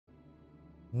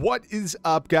What is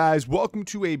up, guys? Welcome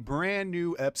to a brand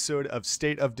new episode of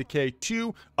State of Decay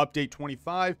 2, Update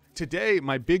 25. Today,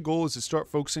 my big goal is to start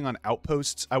focusing on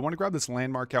outposts. I want to grab this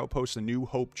landmark outpost, the New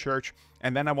Hope Church,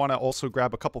 and then I want to also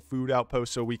grab a couple food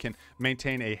outposts so we can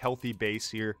maintain a healthy base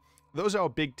here. Those are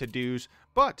big to-dos,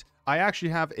 but I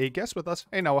actually have a guest with us.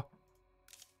 Hey, Noah.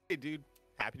 Hey, dude.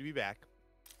 Happy to be back.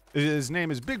 His name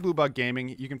is Big Blue Bug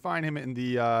Gaming. You can find him in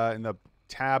the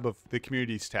tab of the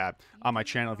communities tab on my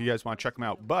channel if you guys want to check them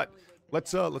out. But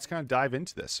let's kind of dive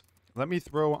into this. Let me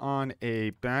throw on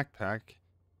a backpack,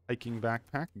 hiking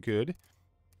backpack. Good.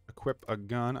 Equip a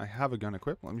gun. I have a gun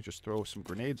equipped. Let me just throw some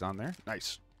grenades on there.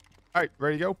 Nice. All right,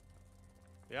 ready to go?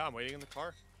 Yeah, I'm waiting in the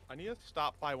car. I need to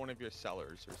stop by one of your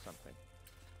cellars or something.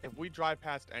 If we drive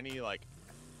past any like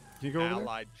Can you go over there?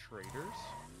 allied traders,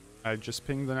 I just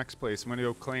pinged the next place. I'm gonna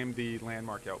go claim the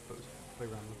landmark outpost. Play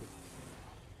around with it.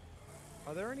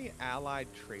 are there any allied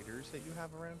traders that you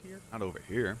have around here? Not over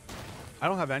here. I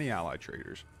don't have any allied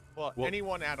traders. Well,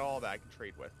 anyone at all that I can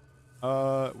trade with.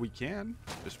 We can.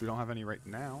 Just we don't have any right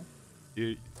now.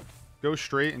 You go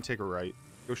straight and take a right.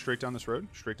 Go straight down this road.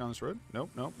 Straight down this road. Nope,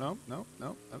 nope, nope, nope,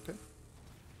 nope. Okay.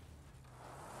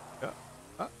 Yeah.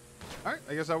 All right.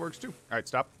 I guess that works too. All right,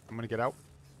 stop. I'm gonna get out.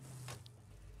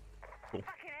 Cool.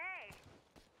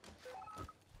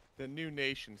 The new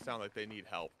nation sound like they need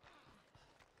help.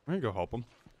 I'm gonna go help them,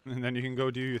 and then you can go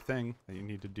do your thing that you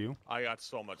need to do. I got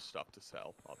so much stuff to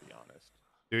sell, I'll be honest.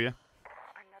 Do you?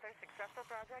 Another successful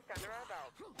project under our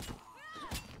belt.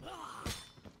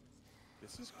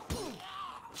 This is cool.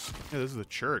 Yeah, this is the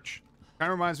church.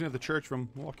 Kind of reminds me of the church from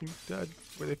Walking Dead,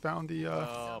 where they found the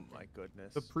Oh my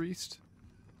goodness. the priest.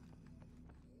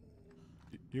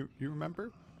 You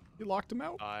remember? You locked him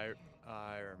out. I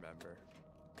remember.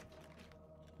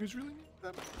 He was really neat.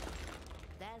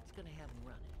 That's gonna have him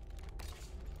running.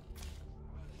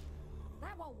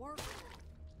 That won't work.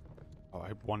 Oh, I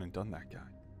one and done that guy.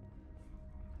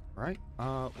 All right.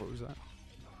 What was that? Is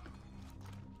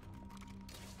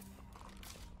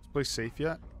this place safe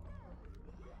yet?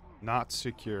 Not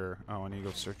secure. Oh, I need to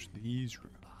go search these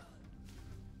rooms.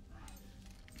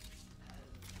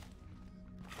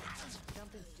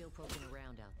 Something's still poking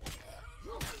around out there.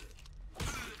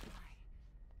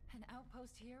 An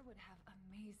outpost here would have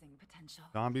amazing potential.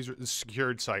 Zombies are the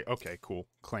secured site. Okay, cool.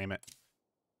 Claim it.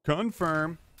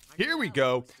 Confirm. Here we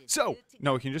go. So,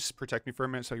 no, can you just protect me for a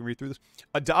minute so I can read through this?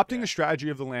 Adopting a strategy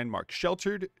of the landmark.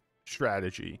 Sheltered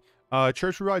strategy.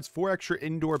 Church provides 4 extra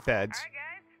indoor beds. Alright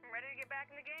guys, I'm ready to get back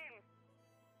in the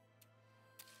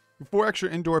game. 4 extra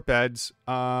indoor beds.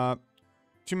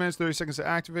 2 minutes, 30 seconds to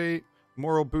activate.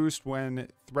 Moral boost when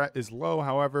threat is low.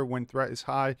 However, when threat is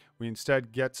high, we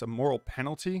instead get a moral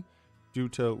penalty due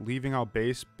to leaving our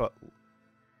base, but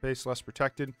base less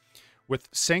protected. With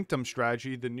Sanctum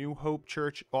strategy, the New Hope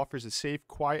Church offers a safe,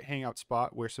 quiet hangout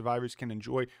spot where survivors can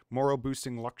enjoy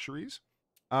moral-boosting luxuries.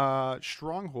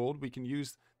 Stronghold, we can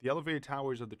use the elevated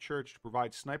towers of the church to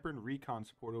provide sniper and recon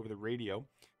support over the radio.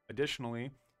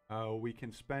 Additionally, we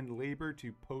can spend labor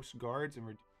to post guards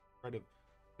and threat of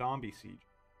zombie siege.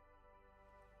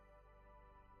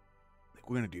 I think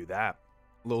we're gonna do that.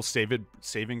 A little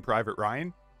saving Private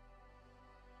Ryan.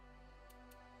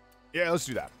 Yeah, let's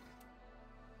do that.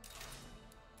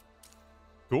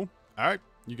 Cool. All right,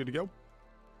 you good to go?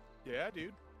 Yeah,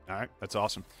 dude. All right, that's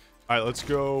awesome. All right, let's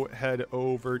go head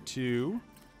over to.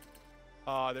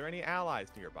 Are there any allies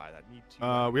nearby that need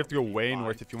to? We have to go be way fine?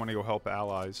 north if you want to go help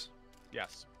allies.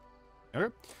 Yes.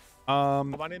 Okay.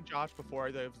 Come on in, Josh,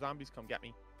 before the zombies come get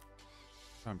me.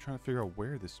 I'm trying to figure out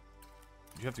where this.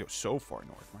 You have to go so far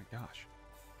north. My gosh.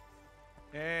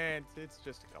 And it's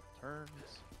just a couple turns.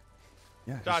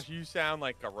 Yeah. Josh, you sound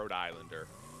like a Rhode Islander.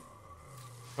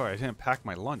 Sorry, I didn't pack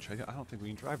my lunch. I don't think we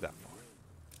can drive that far.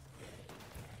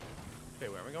 Okay,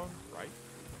 where am I going? Right?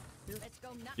 Let's go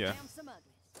knock Yeah. down some others.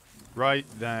 Right,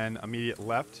 then immediate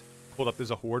left. Hold up,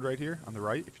 there's a horde right here on the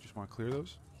right. If you just want to clear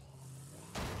those.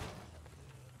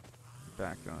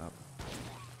 Back up.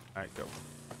 All right, go. All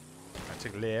right,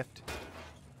 take left.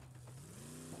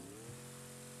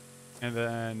 And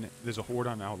then there's a horde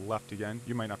on our left again.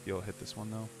 You might not be able to hit this one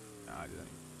though. Nah, I didn't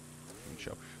even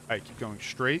show. All right, keep going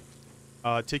straight.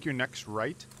 Take your next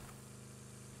right.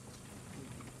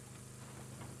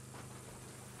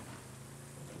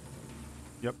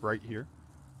 Yep, right here.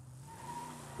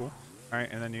 Cool. All right,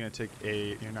 and then you're gonna take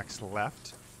your next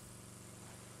left,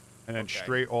 and then Okay.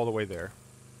 straight all the way there.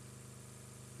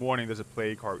 Warning: there's a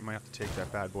plague cart. We might have to take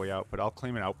that bad boy out, but I'll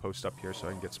claim an outpost up here so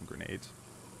I can get some grenades.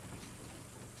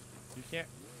 You can't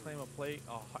claim a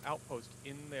outpost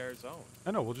in their zone.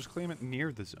 I know. We'll just claim it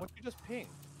near the zone. What you just ping?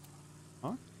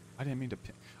 Huh? I didn't mean to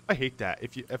ping. I hate that.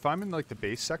 If I'm in like the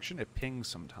base section, it pings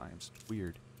sometimes. It's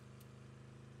weird.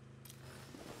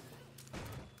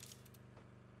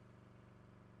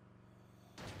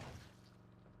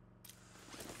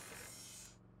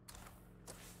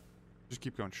 Just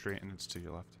keep going straight and it's to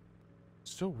your left.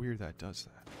 It's so weird that it does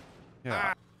that.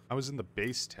 Yeah, I was in the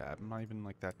base tab. I'm not even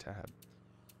like that tab.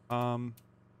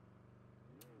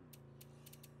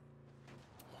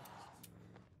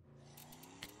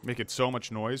 Making so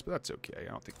much noise, but that's okay. I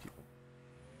don't think people...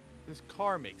 This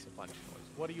car makes a bunch of noise.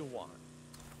 What do you want?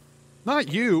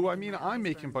 Not you. I mean, I'm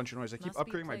making a bunch of noise. I keep Must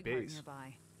be a upgrading my plague heart base.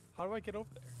 nearby. How do I get over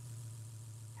there?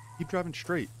 Keep driving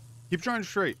straight. Keep driving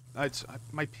straight.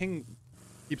 My ping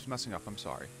keeps messing up. I'm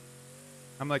sorry.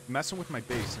 I'm like messing with my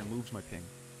base and it moves my ping.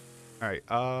 All right.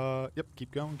 Yep.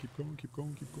 Keep going. Keep going. Keep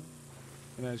going. Keep going.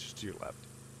 And then it's just to your left.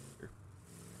 Here.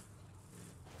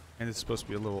 And it's supposed to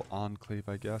be a little enclave,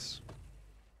 I guess.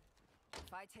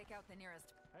 If I take out the nearest.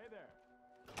 Hey there.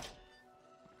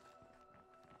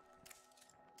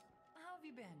 How have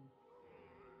you been?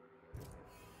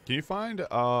 Can you find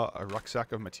a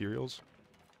rucksack of materials?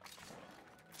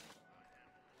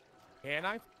 Can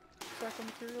I check the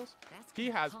materials? That's He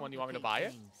gonna has one. You want me to buy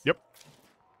it? complicate things. Yep.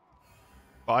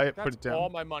 Buy it. That's Put it down. all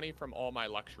my money from all my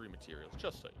luxury materials,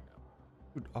 just so you know.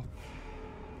 Dude, oh.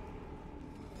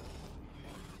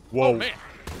 Whoa. Oh, man.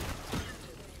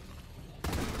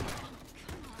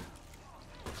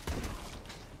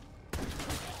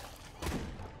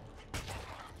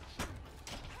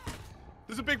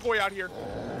 There's a big boy out here.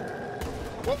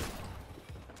 Whoop.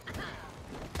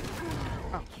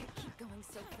 Can't keep going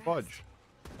so fast. Fudge.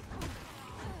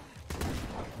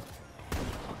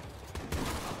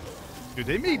 Dude,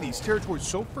 they made these territories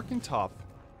so freaking tough.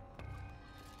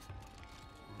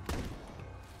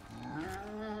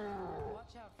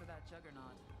 Watch out for that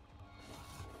juggernaut.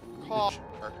 Car.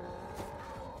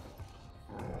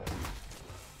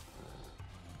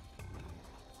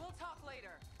 We'll talk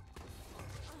later.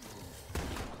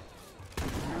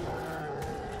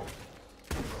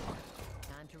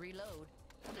 Time to reload.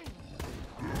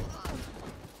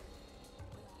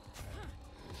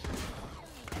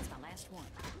 That's my last one.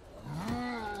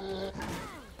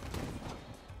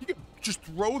 You can just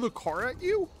throw the car at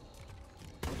you?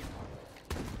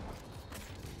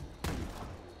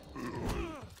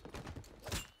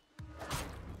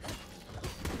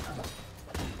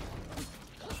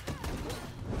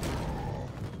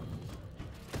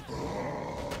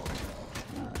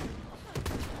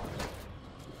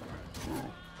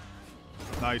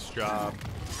 Nice job.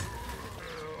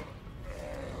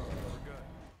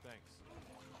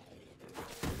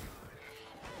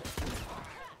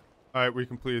 All right, we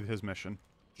completed his mission.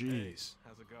 Jeez.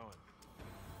 How's it going?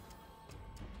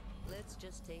 Let's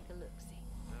just take a look-see.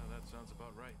 No, that sounds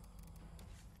about right.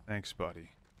 Thanks, buddy.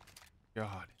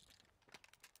 God.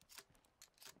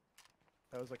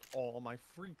 That was like all my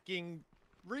freaking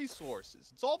resources.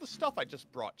 It's all the stuff I just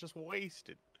brought, just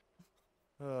wasted.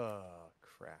 Oh,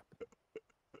 crap.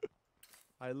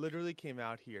 I literally came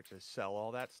out here to sell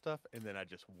all that stuff, and then I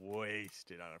just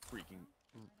wasted on a freaking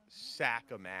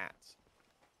sack of mats.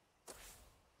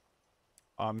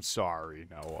 I'm sorry,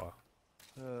 Noah.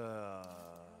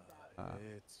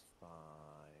 It's fine.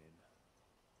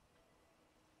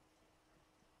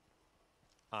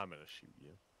 I'm gonna shoot you.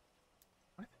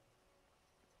 What?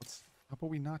 How about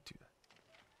we not do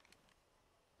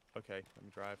that? Okay, let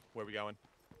me drive. Where are we going?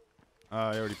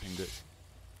 I already pinged it.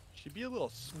 Should be a little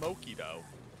smoky, though.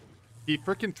 He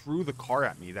freaking threw the car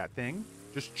at me, that thing.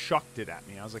 Just chucked it at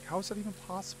me. I was like, how is that even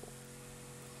possible?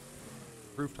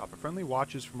 Rooftop. A friendly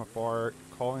watches from afar,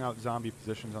 calling out zombie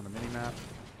positions on the minimap.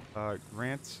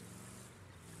 Grants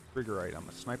trigger item.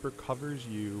 A sniper covers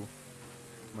you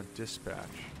from a dispatch.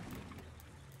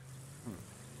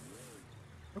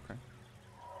 Okay.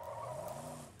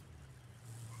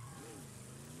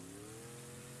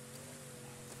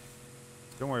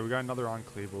 Don't worry, we got another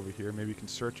enclave over here. Maybe we can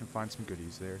search and find some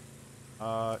goodies there.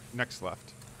 Next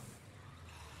left.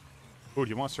 Oh, do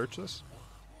you want to search this?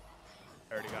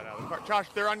 I already got out of the car. Josh,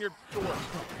 they're on your door.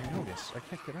 I noticed. I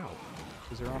can't get out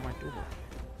because they're on my door.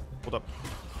 Hold up.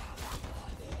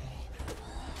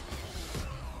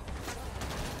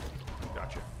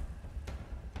 Gotcha.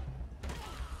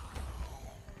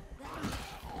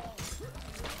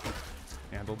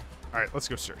 Handled. All right, let's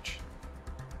go search.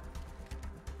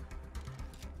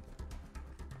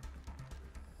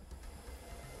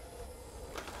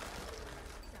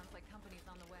 Sounds like company's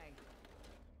on the way.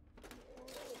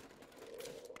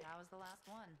 That was the last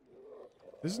one.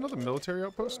 This is another military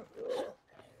outpost?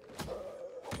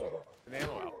 An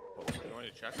ammo outpost. You want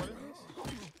me to check what it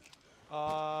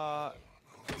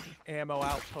is? ammo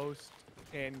outpost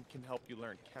and can help you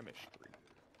learn chemistry.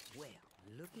 Well,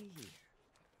 looky here.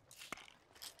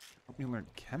 Help me learn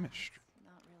chemistry.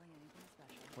 Not really anything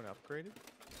special. When upgraded?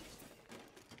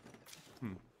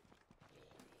 Hmm.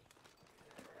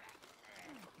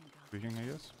 Speaking,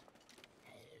 I guess.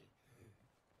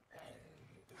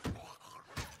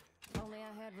 Only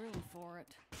I had room for it.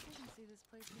 I can see this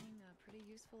place being a pretty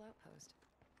useful outpost.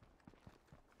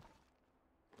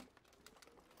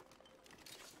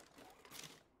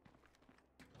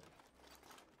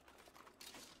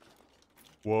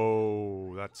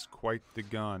 Whoa, that's quite the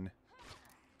gun.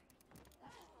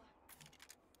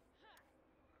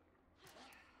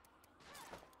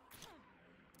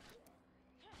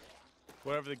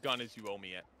 Whatever the gun is, you owe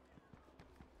me it.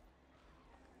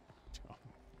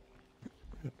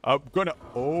 I'm gonna.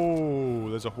 Oh,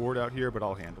 there's a horde out here, but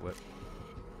I'll handle it.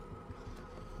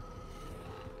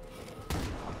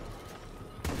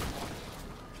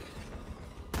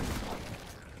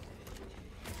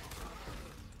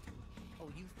 Oh,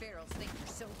 you ferals think you're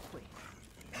so quick.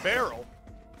 Barrel?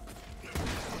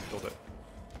 Killed it.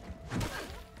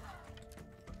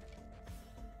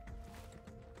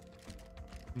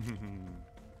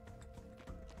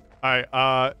 Alright,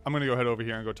 I'm gonna go head over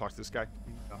here and go talk to this guy.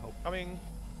 I'll help. Coming.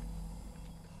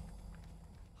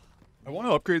 I want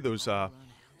to upgrade those,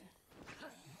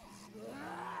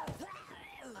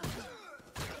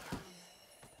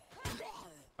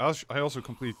 I also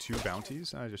completed 2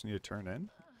 bounties. I just need to turn in.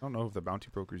 I don't know if the bounty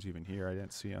broker's even here. I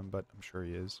didn't see him, but I'm sure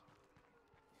he is.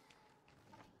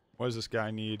 What does this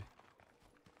guy need?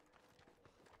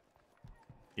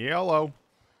 Hello.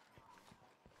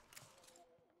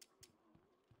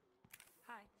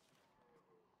 Hi.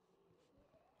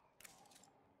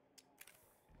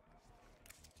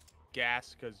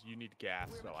 Gas, because you need gas,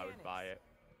 so I would buy it.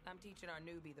 I'm teaching our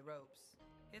newbie the ropes.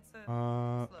 It's a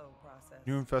Uh, slow process.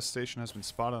 New infestation has been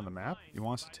spotted on the map. You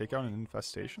want us to take out an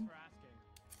infestation?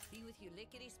 Be with you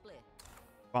lickety split.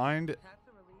 Find Have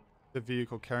to relieve. the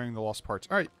vehicle carrying the lost parts.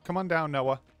 Alright, come on down,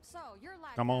 Noah. So you're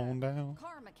like Come a on down.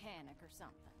 car mechanic or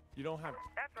something. You don't have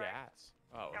That's right. gas.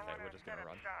 Oh, okay, Don't want we're to just set gonna up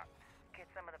run. shop. Get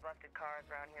some of the busted cars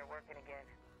around here working again.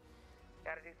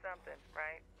 Gotta do something,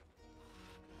 right?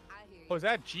 I hear you. Oh, is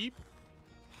that Jeep?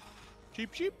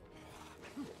 Jeep?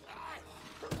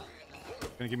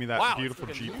 Gonna give me that Wow, it's beautiful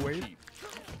like a Jeep new wave. Jeep.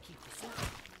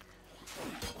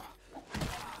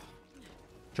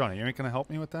 Johnny, you ain't gonna help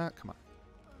me with that? Come on.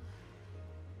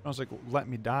 I was like, let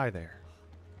me die there.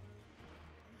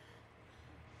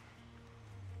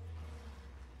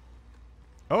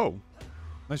 Oh,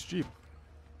 nice Jeep.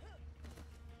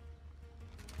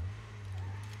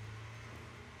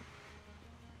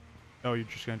 Oh, you're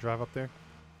just gonna drive up there?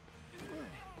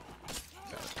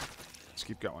 Let's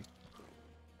keep going.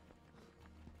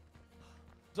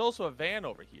 There's also a van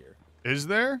over here. Is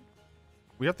there?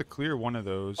 We have to clear one of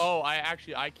those. Oh, I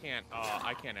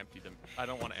can't empty them. I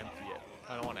don't want to empty it.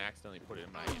 I don't want to accidentally put it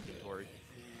in my inventory.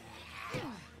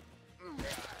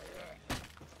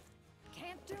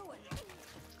 Can't do it.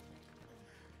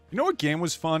 You know what game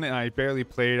was fun and I barely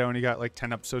played? I only got like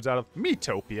 10 episodes out of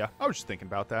Metopia. I was just thinking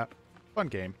about that. Fun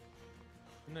game.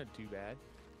 Isn't that too bad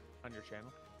on your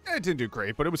channel? It didn't do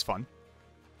great, but it was fun.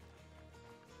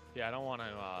 Yeah, I don't want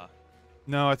to.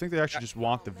 No, I think they actually just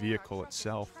want the vehicle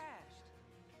itself.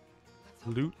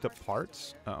 Loot the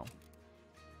parts? Oh.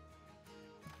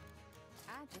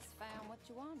 I just found what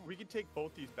you wanted. We could take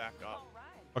both these back up.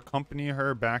 Accompany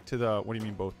her back to the... What do you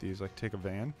mean both these? Like take a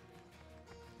van?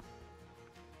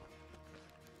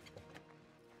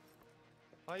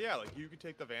 Oh yeah, like you could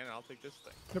take the van and I'll take this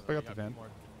thing. Yep, So I we got the have van. More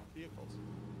vehicles.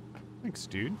 Thanks,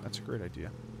 dude. That's a great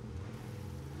idea.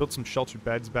 Built some sheltered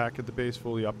beds back at the base,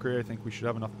 fully upgraded. I think we should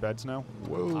have enough beds now.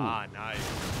 Whoa. Ah, nice.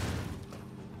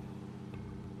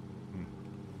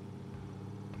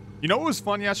 You know what was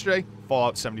fun yesterday?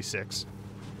 Fallout 76.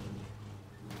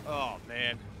 Oh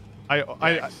man. I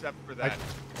Except for that.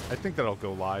 I think that'll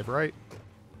go live, right?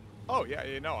 Oh yeah,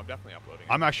 no, I'm definitely uploading.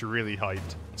 I'm actually really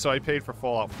hyped. So I paid for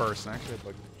Fallout first, and I actually had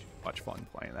like too much fun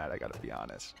playing that. I gotta be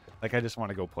honest. Like I just want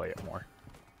to go play it more,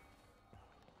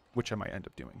 which I might end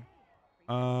up doing.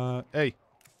 Hey,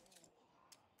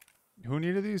 who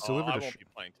needed these delivered? I to won't be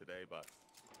playing today, but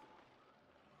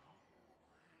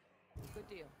Good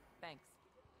deal. Thanks.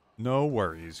 No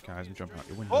worries, guys. I'm jumping out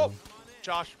your window. oh,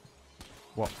 Josh.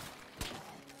 What?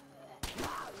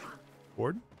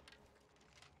 Board?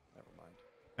 Never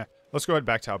mind. Let's go ahead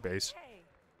back to our base.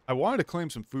 I wanted to claim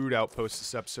some food outposts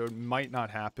this episode. Might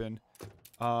not happen.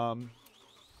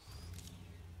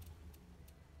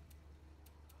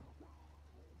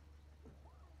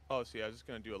 Oh, see, I was just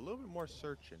gonna do a little bit more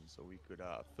searching so we could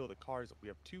fill the cars up. We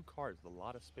have 2 cars with a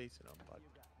lot of space in them, but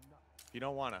if you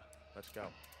don't wanna, let's go.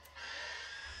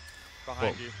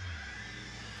 Behind Whoa. you.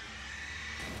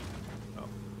 Oh.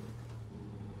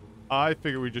 I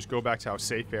figure we just go back to our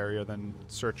safe area, then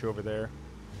search over there.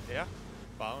 Yeah,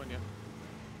 following you.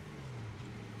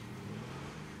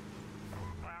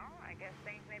 Well, I guess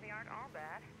things maybe aren't all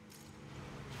bad.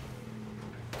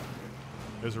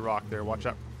 There's a rock there. Watch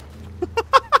out.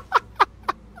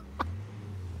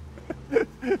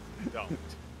 Don't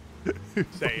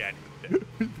say anything.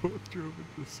 We both drove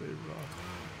into the same rock.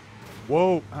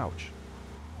 Whoa. Ouch.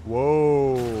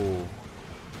 Whoa.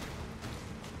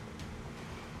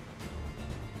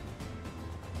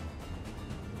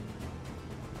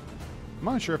 I'm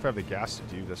not sure if I have the gas to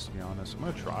do this, to be honest. I'm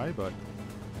going to try, but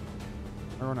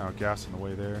I run out of gas on the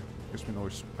way there. I guess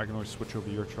I can always switch over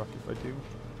your truck if I do.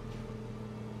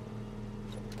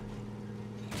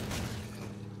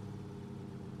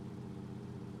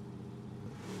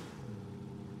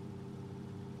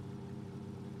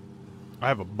 I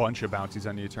have a bunch of bounties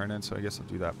I need to turn in, so I guess I'll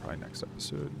do that probably next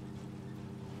episode.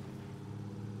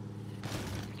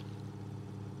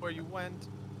 Where you went?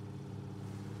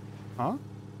 Huh?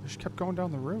 I just kept going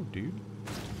down the road, dude.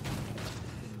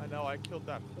 I know, I killed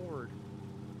that horde.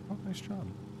 Oh, nice job.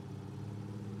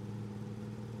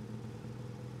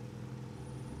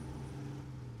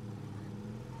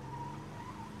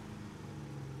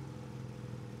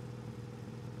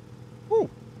 Woo!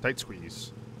 Tight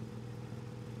squeeze.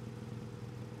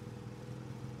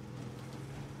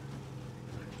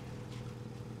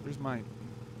 Where's my...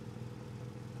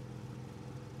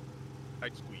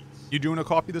 Tight squeeze. You doing a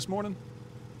coffee this morning?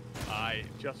 I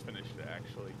just finished it,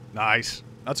 actually. Nice.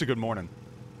 That's a good morning.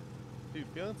 Dude,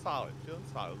 feeling solid, feeling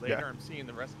solid. Later, I'm seeing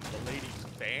the rest of the ladies'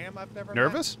 fam I've never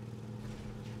Nervous?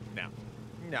 met.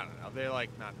 No. They're like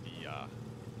not the,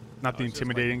 Not the it's just,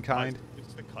 intimidating like, kind?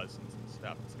 It's the cousins and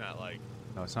stuff. It's not like,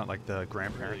 No, it's not like the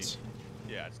grandparents.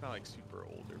 yeah, it's not like super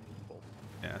older people.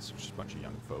 Yeah, it's just a bunch of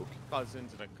young folk.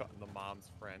 Cousins and the mom's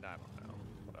friend, I don't know.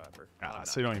 Whatever. I'm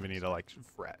So you not don't even need to, like,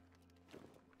 fret.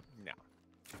 No.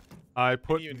 I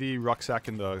put even- the rucksack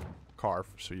in the car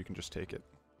so you can just take it.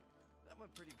 That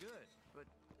went pretty good, but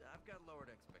I've got lowered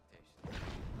expectations.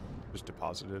 Just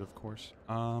deposit it, of course.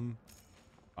 Alright,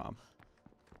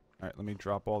 let me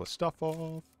drop all the stuff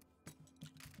off.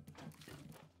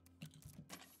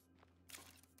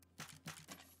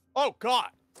 Oh, God!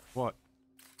 What?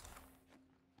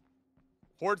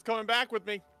 Horde's coming back with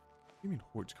me. What do you mean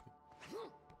hordes coming?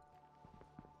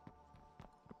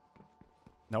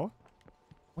 Noah?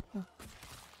 What the?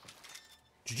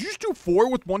 Did you just do 4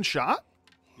 with 1 shot?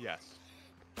 Yes.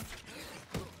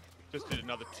 Just did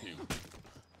another 2.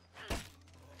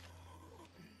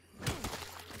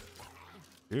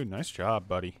 Dude, nice job,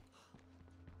 buddy.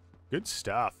 Good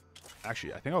stuff.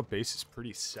 Actually, I think our base is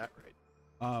pretty set right.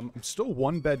 I'm still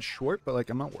 1 bed short, but like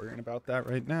I'm not worrying about that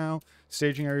right now.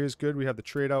 Staging area is good. We have the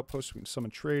trade outpost. We can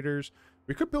summon traders.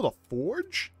 We could build a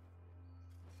forge.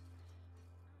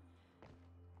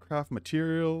 Craft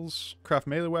materials. Craft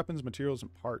melee weapons, materials,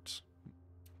 and parts.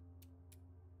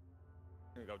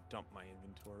 I'm gonna go dump my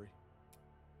inventory.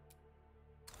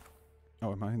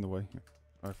 Oh, am I in the way? Here.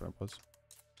 Sorry if I was.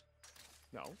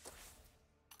 No.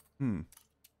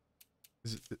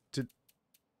 Is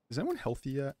anyone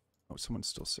healthy yet? Oh, someone's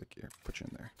still sick here. Put you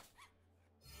in there.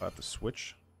 I have to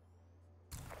switch.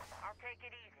 I'll take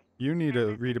it easy. You need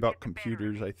to read about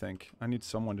computers, I think. I need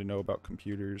someone to know about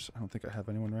computers. I don't think I have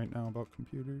anyone right now about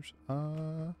computers.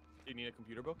 Do you need a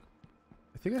computer book?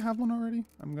 I think I have one already.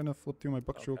 I'm gonna flip through my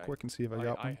books real Okay. quick and see if I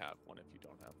got I one. have one if you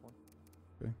don't have one.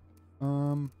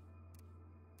 Okay.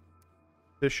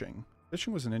 Fishing.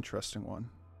 Fishing was an interesting one.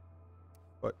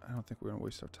 But I don't think we're gonna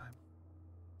waste our time.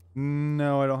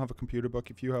 No, I don't have a computer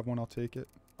book. If you have one, I'll take it.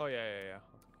 Oh, yeah. I'll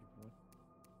keep one.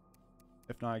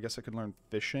 If not, I guess I could learn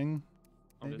fishing.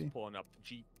 I'm Maybe. just pulling up the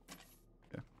Jeep.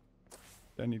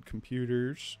 I need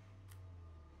computers.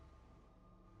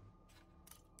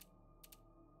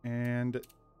 And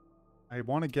I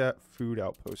want to get food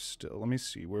outposts still. Let me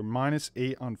see. We're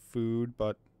 -8 on food,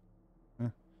 but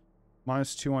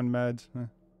 -2 on meds.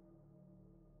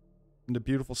 And the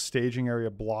beautiful staging area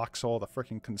blocks all the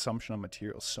freaking consumption of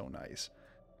materials. So nice.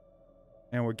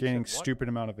 And we're gaining what? stupid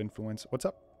amount of influence. What's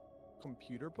up?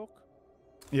 Computer book?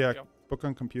 Yeah, Yep. book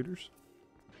on computers.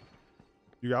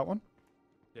 You got one?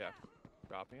 Yeah.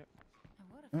 Dropping it. And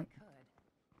what if I Mm.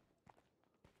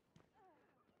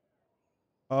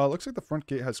 could? Looks like the front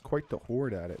gate has quite the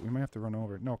horde at it. We might have to run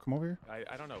over it. No, come over here.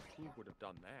 I don't know who would have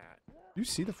done that. Do you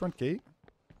see the front gate?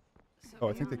 So, Oh,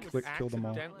 I think they You would killed them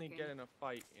all. accidentally get in a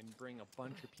fight and bring a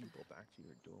bunch of people back to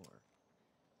your door.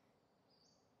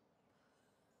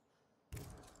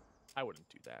 I wouldn't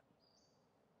do that.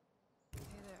 Hey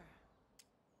there.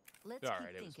 Let's All right,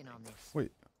 keep it was thinking me. on this.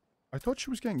 Wait, I thought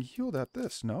she was getting healed at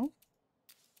this, no?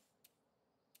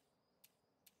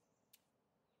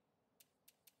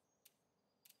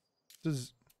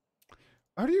 Does...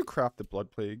 How do you craft the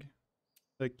blood plague?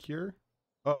 Like cure?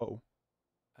 Oh.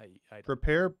 I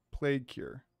Prepare plague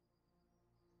cure.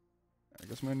 I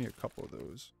guess I'm gonna need a couple of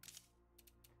those.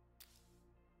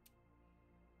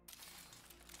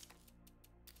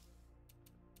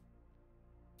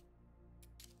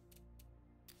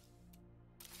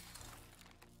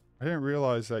 I didn't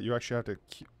realize that you actually have to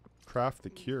craft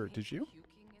the cure. Did you?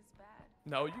 Puking is bad.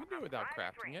 No, you can do it without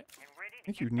crafting it. I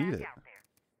think you need it.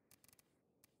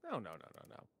 No.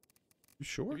 You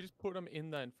sure? You just put them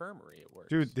in the infirmary. It works.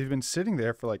 Dude, they've been sitting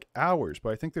there for like hours,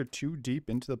 but I think they're too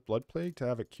deep into the blood plague to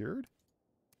have it cured.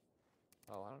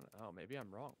 Oh, I don't know. Oh, maybe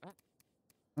I'm wrong.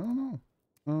 I don't know.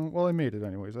 Well, I made it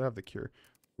anyways. I have the cure.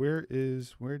 Where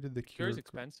did the cure Cure's go?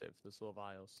 expensive. Those little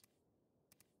vials.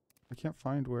 I can't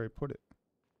find where I put it.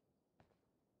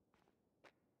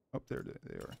 Oh, there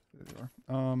they are. There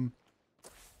they are.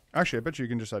 Actually, I bet you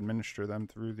can just administer them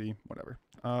through the whatever.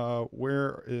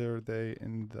 Where are they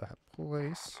in the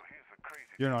place?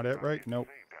 You're not it, right? Nope.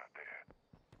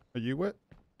 Are you it?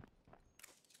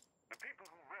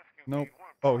 Nope.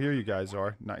 Oh, here you guys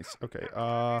are. Nice. Okay.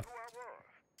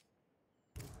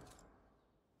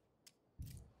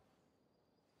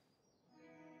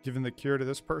 Giving the cure to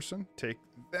this person. Take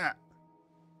that.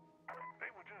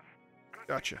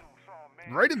 Gotcha.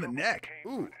 Right in the neck.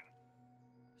 Ooh.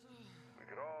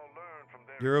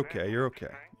 You're okay. You're okay.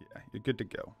 Yeah, you're good to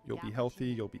go. You'll be healthy.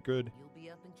 You'll be good. You'll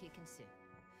be up and kicking soon.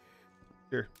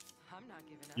 Here. I'm not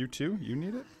giving up. You too? You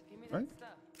need it? Give me right? that stuff.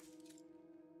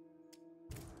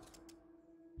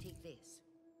 Take this.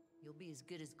 You'll be as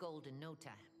good as gold in no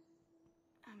time.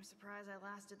 I'm surprised I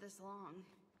lasted this long.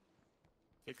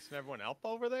 Fixing everyone up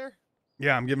over there?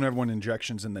 Yeah, I'm giving everyone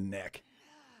injections in the neck.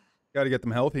 Got to get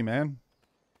them healthy, man.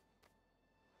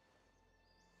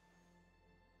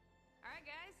 All right,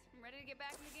 guys, I'm ready to get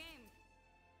back in the game.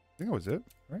 I think that was it,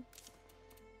 right?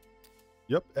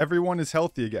 Yep, everyone is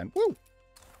healthy again. Woo!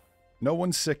 No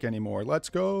one's sick anymore. Let's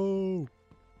go.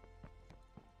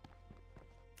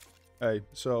 Hey,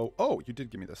 so... Oh, you did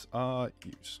give me this.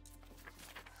 Use.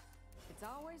 It's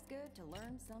always good to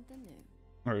learn something new.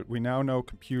 Alright, we now know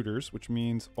computers, which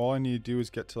means all I need to do is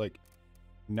get to, like,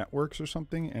 networks or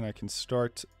something, and I can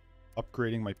start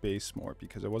upgrading my base more,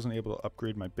 because I wasn't able to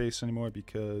upgrade my base anymore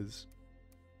because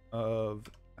of...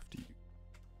 I have to use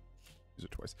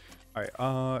it twice.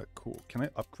 Alright, cool. Can I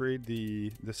upgrade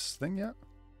this thing yet?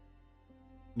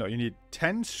 No, you need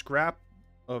 10 scrap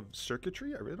of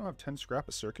circuitry? I really don't have 10 scrap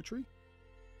of circuitry?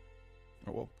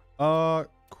 Oh, well.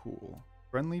 Cool.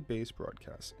 Friendly base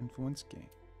broadcast. Influence game.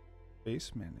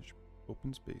 Base management.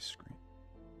 Opens base screen.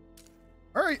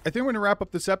 Alright, I think we're going to wrap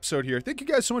up this episode here. Thank you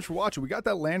guys so much for watching. We got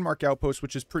that landmark outpost,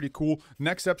 which is pretty cool.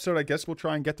 Next episode, I guess we'll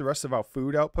try and get the rest of our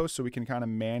food outpost so we can kind of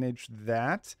manage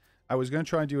that. I was going to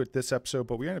try and do it this episode,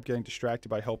 but we ended up getting distracted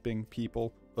by helping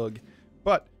people. Ugh.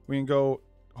 But we can go...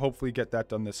 hopefully get that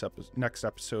done this next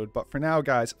episode. But for now,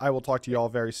 guys, I will talk to you all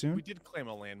very soon. We did claim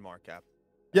a landmark app.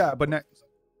 Yeah, but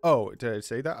oh, did I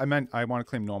say that? I meant I want to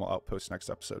claim normal outposts next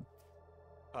episode.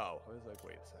 Oh, I was like,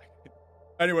 wait a second.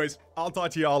 Anyways, I'll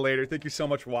talk to you all later. Thank you so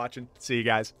much for watching. See you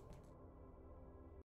guys.